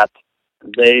aspect that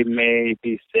they may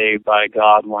be saved by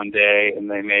God one day, and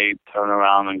they may turn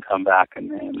around and come back and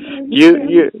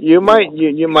you might be,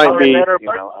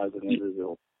 as an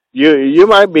individual. You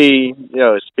might be,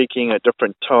 speaking a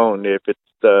different tone if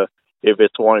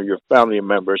it's one of your family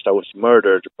members that was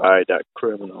murdered by that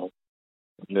criminal.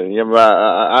 If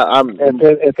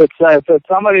it's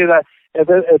somebody that if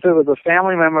it was a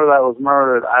family member that was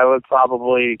murdered, I would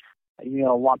probably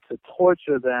want to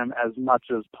torture them as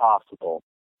much as possible.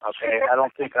 Okay, I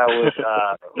don't think I would.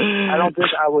 I don't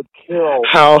think I would kill.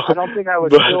 I don't think I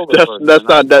would kill the person. That's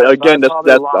not that. Again, that's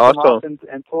also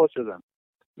and torture them.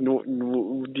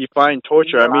 Define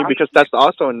torture. I mean, because that's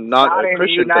also not a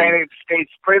Christian thing. United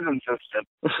States prison system.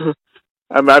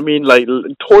 I mean, like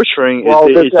torturing is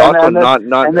also not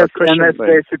a Christian thing.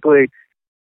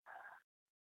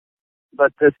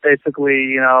 This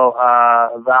basically,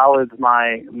 validates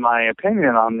my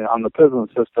opinion on the prison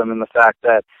system, and the fact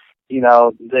that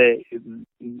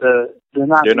they're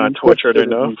not tortured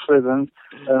enough in prisons.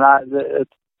 They're not.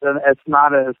 then it's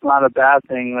not a bad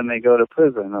thing when they go to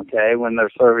prison. Okay, when they're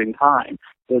serving time,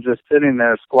 they're just sitting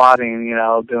there squatting,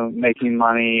 making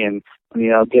money and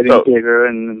getting bigger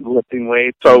and lifting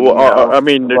weights. So and, I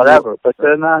mean, whatever. But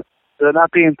they're not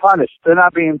being punished. They're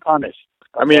not being punished.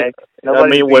 Okay? I mean,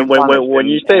 when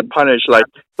you say punish, like,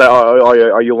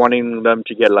 are you wanting them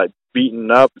to get like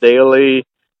beaten up daily,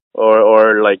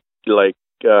 or like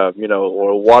or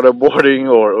waterboarding,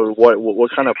 or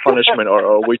what kind of punishment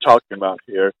are we talking about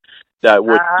here that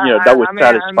would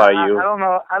satisfy you?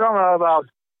 I don't know about.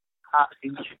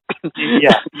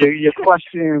 You're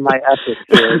questioning my ethics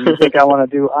here. You think I want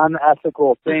to do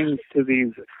unethical things to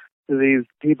these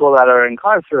people that are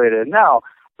incarcerated? No.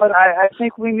 But I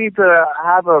think we need to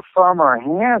have a firmer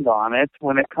hand on it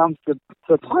when it comes to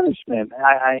punishment.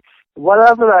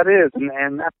 Whatever that is,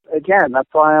 and that's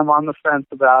why I'm on the fence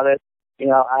about it.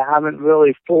 I haven't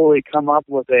really fully come up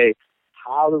with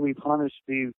how do we punish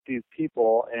these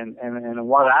people and in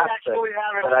what aspect.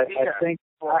 But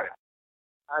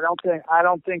I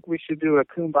don't think we should do a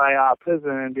kumbaya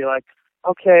prison and be like,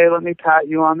 okay, let me pat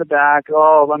you on the back.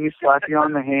 Oh, let me slap you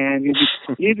on the hand.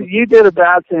 You did a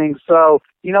bad thing, so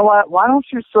you know what? Why don't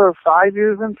you serve 5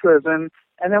 years in prison,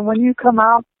 and then when you come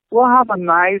out, we'll have a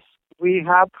nice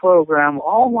rehab program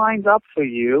all lined up for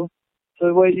you, so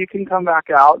that way you can come back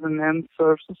out and then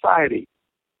serve society.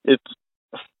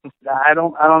 I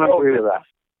don't agree with that,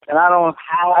 and I don't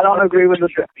agree with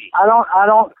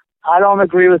I don't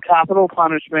agree with capital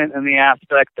punishment in the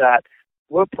aspect that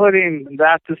we're putting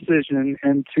that decision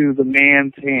into the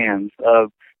man's hands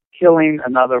of killing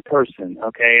another person,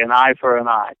 okay, an eye for an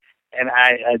eye. And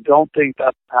I don't think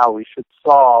that's how we should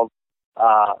solve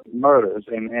murders.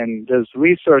 And there's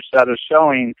research that is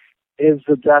showing, is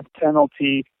the death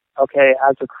penalty, okay,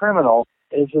 as a criminal,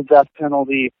 is the death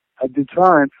penalty a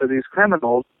deterrent for these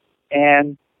criminals?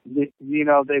 And,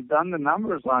 they've done the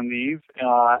numbers on these,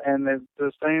 and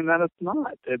they're saying that it's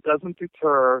not. It doesn't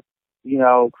deter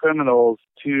criminals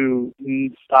to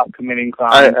stop committing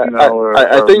crimes.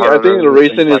 I think the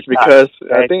reason is because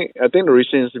I think the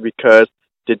reason is because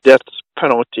the death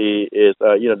penalty is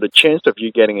the chance of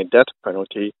you getting a death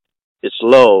penalty is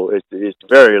low. It's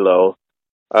very low.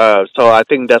 So I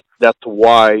think that's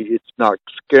why it's not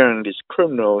scaring these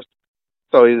criminals.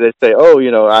 So they say,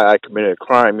 I committed a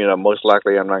crime. Most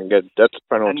likely I'm not going to get a death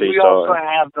penalty. And we also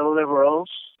have the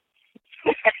liberals.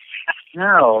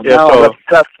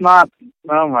 That's not.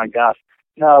 Oh my gosh,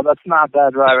 no, that's not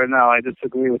Bad Driver. No, I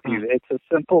disagree with you. It's a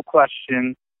simple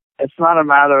question. It's not a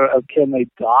matter of can they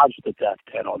dodge the death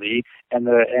penalty, and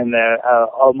they're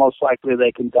most likely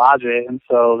they can dodge it, and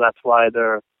so that's why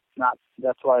they're not.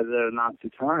 That's why they're not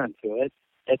deterrent to it.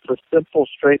 It's a simple,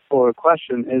 straightforward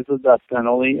question: is the death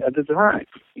penalty a deterrent?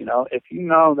 If you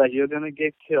know that you're going to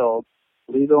get killed,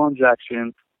 lethal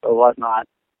injection or whatnot,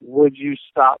 would you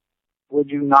stop? Would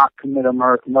you not commit a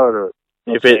murder?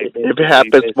 If it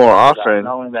happens more often,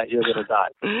 knowing that you're going to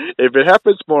die. If it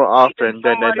happens more often,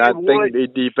 then I think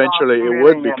eventually it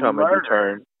would become a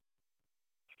deterrent.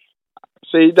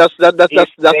 See, that's why.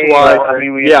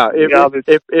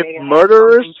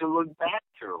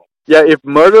 If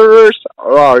murderers,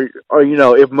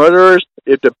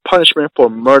 if the punishment for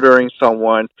murdering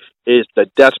someone is the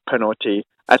death penalty,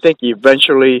 I think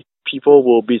eventually people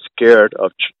will be scared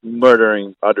of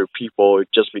murdering other people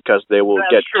just because they will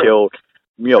get killed,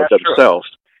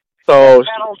 themselves. So the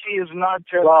penalty is not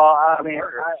just. Well, a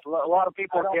lot of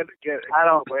people get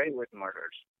away with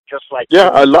murders, just like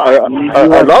a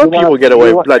lot of people get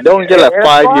away. Like, don't get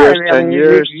 5 years, 10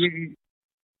 years.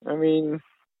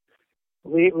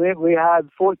 We had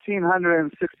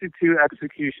 1,462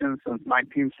 executions since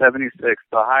 1976.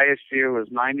 The highest year was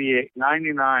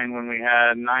 99 when we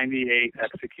had 98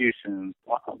 executions.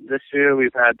 This year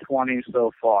we've had 20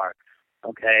 so far.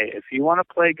 Okay, if you want to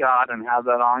play God and have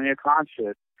that on your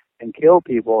conscience and kill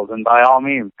people, then by all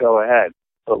means go ahead.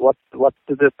 But what's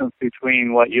the difference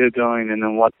between what you're doing and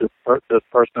then what this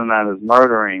person that is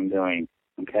murdering doing?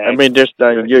 Okay. I mean, just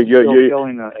you're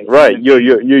right.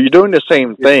 You're doing the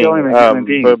same thing.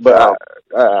 But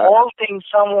halting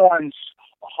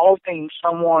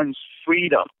someone's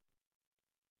freedom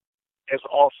is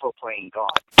also playing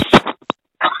God.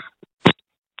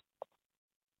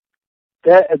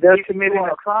 They're committing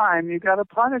a crime. You got to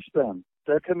punish them.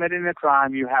 They're committing a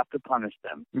crime. You have to punish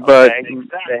them. But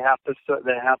they have to serve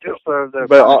their.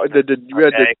 But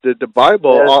the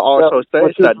Bible also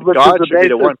says that God should be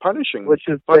the one punishing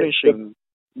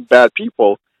bad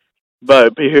people.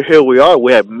 But here we are.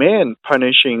 We have men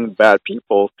punishing bad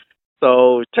people.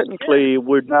 So technically,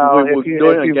 we're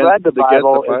doing against the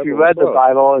Bible. If you read the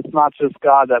Bible, it's not just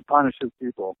God that punishes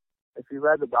people. if you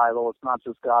read the Bible, it's not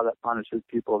just God that punishes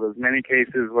people. There's many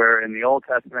cases where in the Old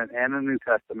Testament and the New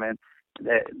Testament,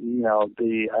 that,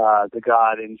 the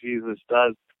God in Jesus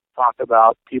does talk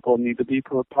about people need to be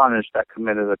punished that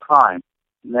committed a crime.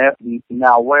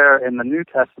 Now, where in the New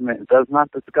Testament it does not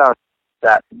discuss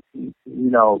that,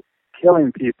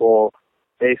 killing people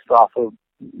based off of,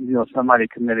 somebody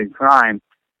committing crime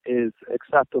is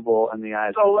acceptable in the eyes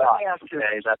of God. Let me ask you,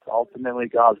 that's ultimately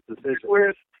God's decision.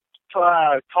 We're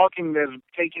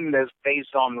taking this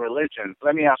based on religion.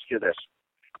 Let me ask you this.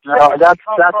 No, that's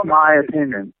my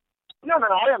opinion. No,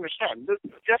 I understand.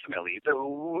 Definitely.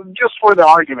 Just for the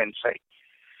argument's sake.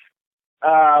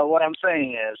 What I'm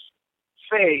saying is,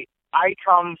 say I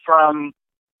come from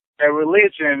a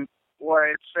religion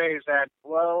where it says that,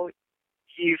 well,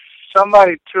 if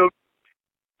somebody took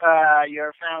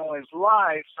your family's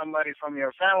life, somebody from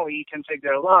your family, you can take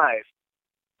their life.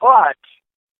 But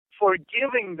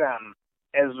forgiving them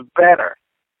is better.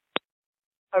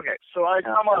 Okay, so I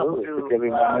come up to...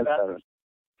 Forgiving them is better.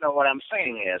 No, what I'm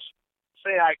saying is,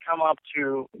 say I come up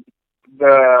to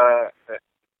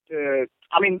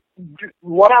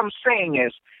what I'm saying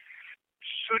is,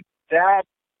 should that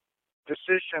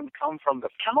decision come from the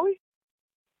family?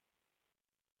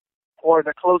 Or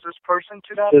the closest person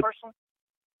to that person?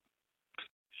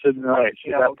 Should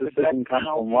that decision come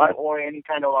from what? Or any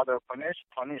kind of other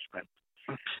punishment.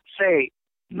 Say...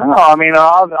 No, I mean,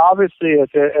 obviously,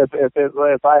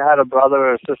 if I had a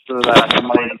brother or sister that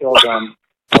somebody killed them,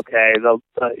 okay,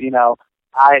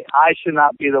 I should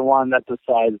not be the one that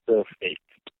decides their fate.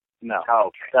 No.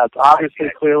 Okay. That's obviously,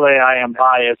 clearly, I am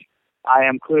biased. I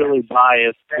am clearly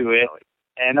biased to it.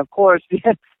 And of course,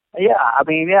 if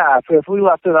we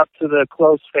left it up to the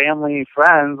close family,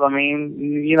 friends, I mean,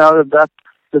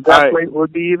 the death rate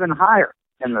would be even higher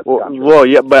in this country. Well,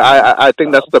 yeah, but I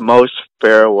think that's the most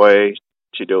fair way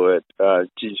to do it.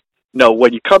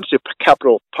 When it comes to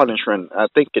capital punishment, I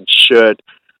think it should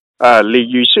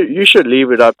you should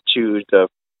leave it up to the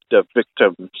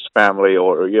victim's family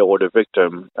or the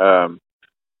victim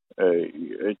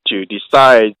to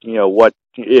decide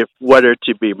whether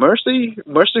to be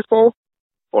merciful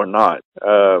or not.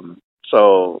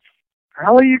 So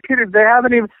how are you kidding?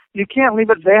 You can't leave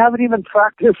it. They haven't even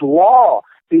practiced law.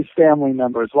 These family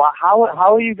members. Well,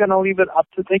 how are you going to leave it up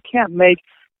to? They can't make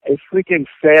a freaking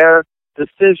fair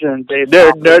decision based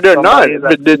they're not.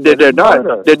 They're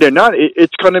not.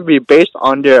 It's going to be based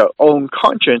on their own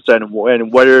conscience and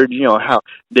whether how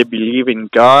they believe in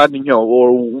God,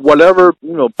 or whatever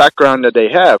background that they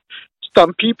have.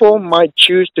 Some people might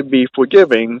choose to be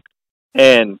forgiving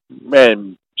and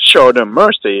show them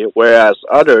mercy, whereas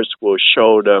others will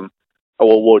show them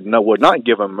will not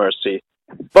give them mercy.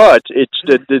 But it's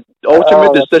the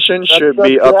ultimate decision should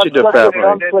be up to the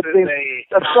family.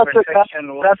 That's such a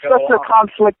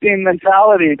conflicting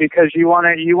mentality, because you want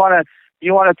to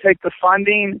take the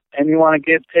funding and you want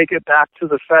to take it back to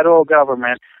the federal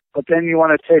government, but then you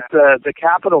want to take the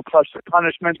capital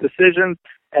punishment decisions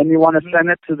and you want to send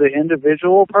it to the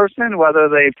individual person, whether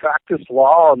they practice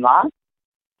law or not.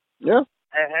 Yeah,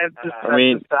 it just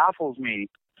baffles me.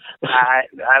 I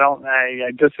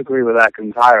disagree with that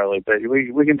entirely, but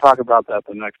we can talk about that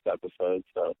the next episode.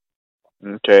 So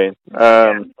okay,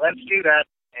 let's do that.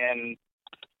 And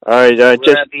all right, we're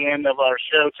at the end of our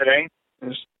show today.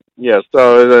 Yeah.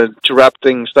 So to wrap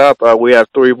things up, we have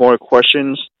 3 more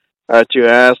questions to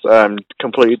ask.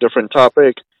 Completely different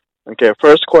topic. Okay.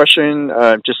 First question,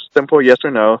 just simple yes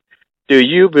or no. Do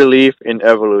you believe in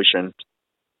evolution?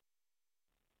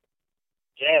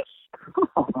 Yes.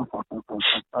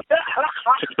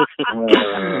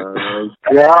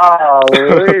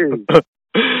 Golly.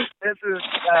 This is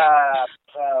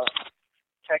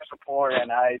tech support,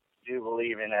 and I do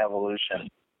believe in evolution.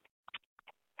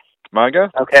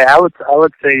 Maga? Okay, I would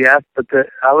say yes, but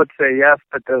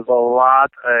there's a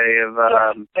lot of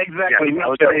exactly. Yeah, I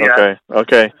would say yes.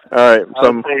 Okay. All right. I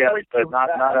would say yes, but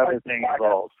not everything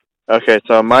involved. Okay,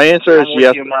 so my answer is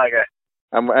yes. You, Maga.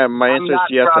 My answer is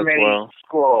yes as well.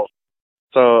 School.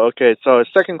 So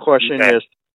second question is,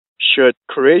 should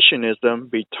creationism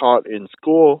be taught in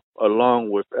school along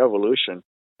with evolution?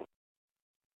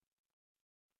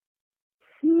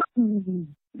 You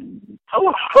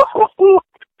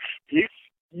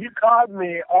caught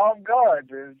me off guard,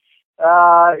 dude.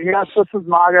 Yes, this is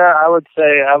Maga. I would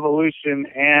say evolution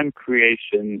and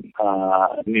creation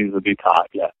needs to be taught,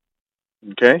 yes.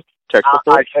 Okay.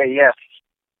 I say yes.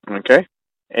 Okay.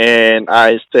 And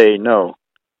I say no.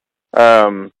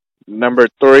 Number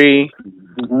 3.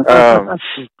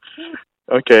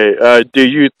 Okay. Do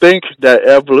you think that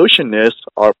evolutionists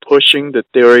are pushing the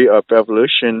theory of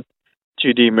evolution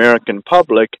to the American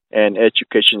public and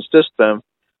education system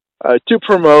to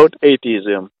promote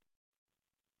atheism.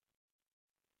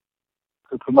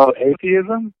 To promote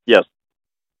atheism? Yes.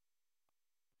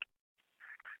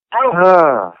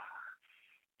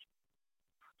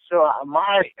 So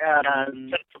my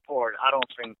support, I don't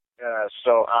think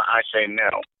so. I say no.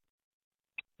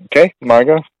 Okay,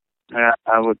 Margo? Yeah,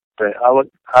 I would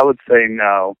say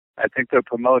no. I think they're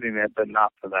promoting it, but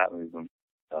not for that reason.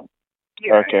 So.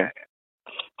 Yeah, Okay.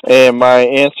 And my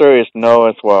answer is no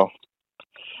as well.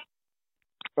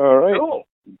 All right. Cool.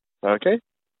 Okay.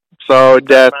 So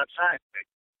that's fantastic.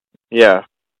 yeah.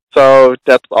 So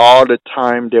that's all the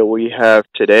time that we have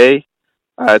today.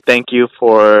 Thank you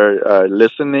for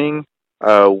listening.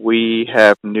 We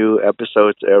have new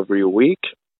episodes every week.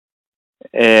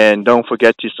 And don't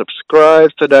forget to subscribe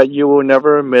so that you will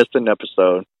never miss an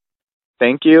episode.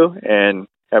 Thank you, and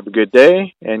have a good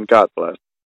day, and God bless.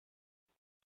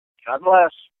 God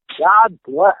bless. God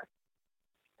bless.